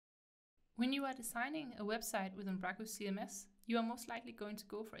When you are designing a website with Umbraco CMS, you are most likely going to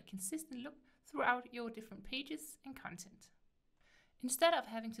go for a consistent look throughout your different pages and content. Instead of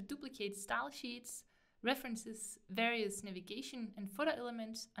having to duplicate style sheets, references, various navigation and footer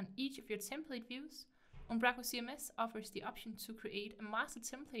elements on each of your template views, Umbraco CMS offers the option to create a master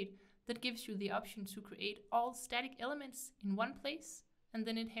template that gives you the option to create all static elements in one place and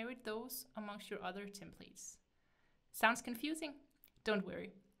then inherit those amongst your other templates. Sounds confusing? Don't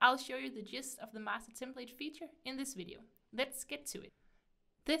worry. I'll show you the gist of the master template feature in this video. Let's get to it.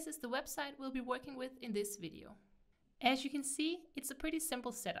 This is the website we'll be working with in this video. As you can see, it's a pretty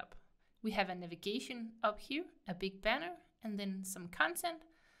simple setup. We have a navigation up here, a big banner, and then some content,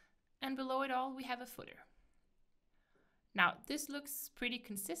 and below it all we have a footer. Now this looks pretty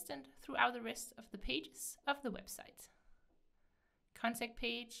consistent throughout the rest of the pages of the website. Contact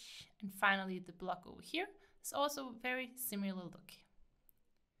page, and finally the blog over here is also very similar look.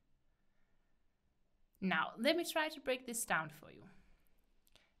 Now, let me try to break this down for you.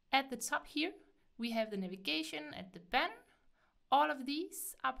 At the top here, we have the navigation at the banner. All of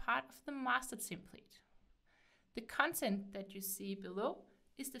these are part of the master template. The content that you see below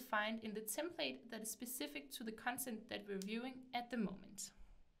is defined in the template that is specific to the content that we're viewing at the moment.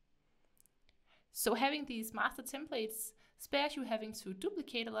 So having these master templates spares you having to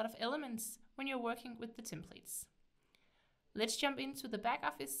duplicate a lot of elements when you're working with the templates. Let's jump into the back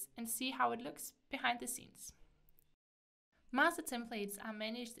office and see how it looks behind the scenes. Master templates are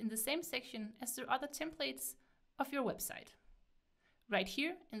managed in the same section as the other templates of your website. Right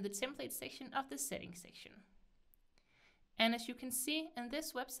here in the template section of the settings section. And as you can see in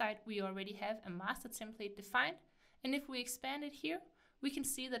this website, we already have a master template defined. And if we expand it here, we can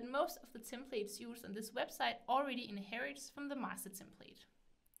see that most of the templates used on this website already inherits from the master template.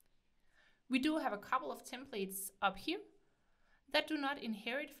 We do have a couple of templates up here that do not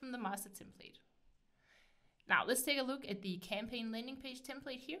inherit from the master template. Now let's take a look at the campaign landing page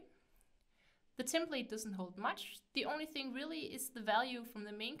template here. The template doesn't hold much. The only thing really is the value from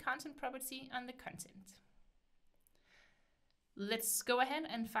the main content property on the content. Let's go ahead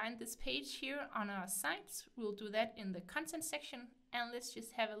and find this page here on our site. We'll do that in the content section, and let's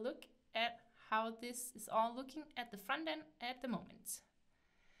just have a look at how this is all looking at the front end at the moment.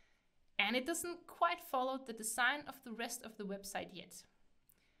 And it doesn't quite follow the design of the rest of the website yet.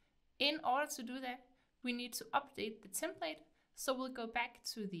 In order to do that, we need to update the template. So we'll go back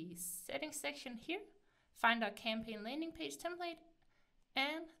to the settings section here, find our campaign landing page template,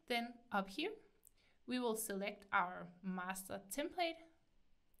 and then up here, we will select our master template.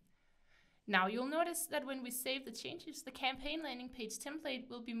 Now you'll notice that when we save the changes, the campaign landing page template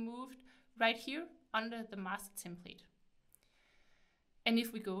will be moved right here under the master template. And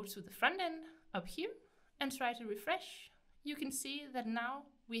if we go to the front end up here and try to refresh, you can see that now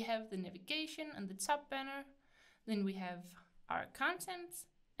we have the navigation and the top banner, then we have our content,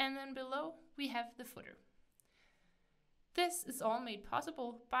 and then below we have the footer. This is all made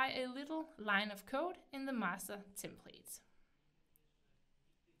possible by a little line of code in the master template.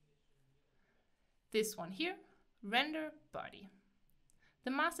 This one here, render body.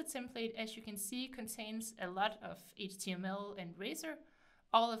 The master template, as you can see, contains a lot of HTML and Razor,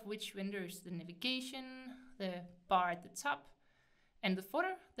 all of which renders the navigation, the bar at the top, and the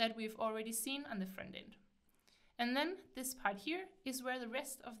footer that we've already seen on the front end. And then this part here is where the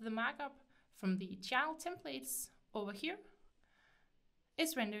rest of the markup from the child templates over here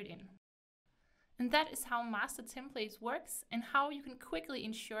is rendered in. And that is how master templates works and how you can quickly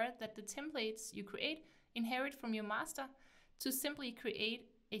ensure that the templates you create inherit from your master to simply create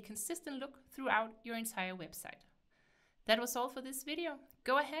a consistent look throughout your entire website. That was all for this video.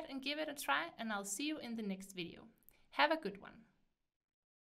 Go ahead and give it a try, and I'll see you in the next video. Have a good one.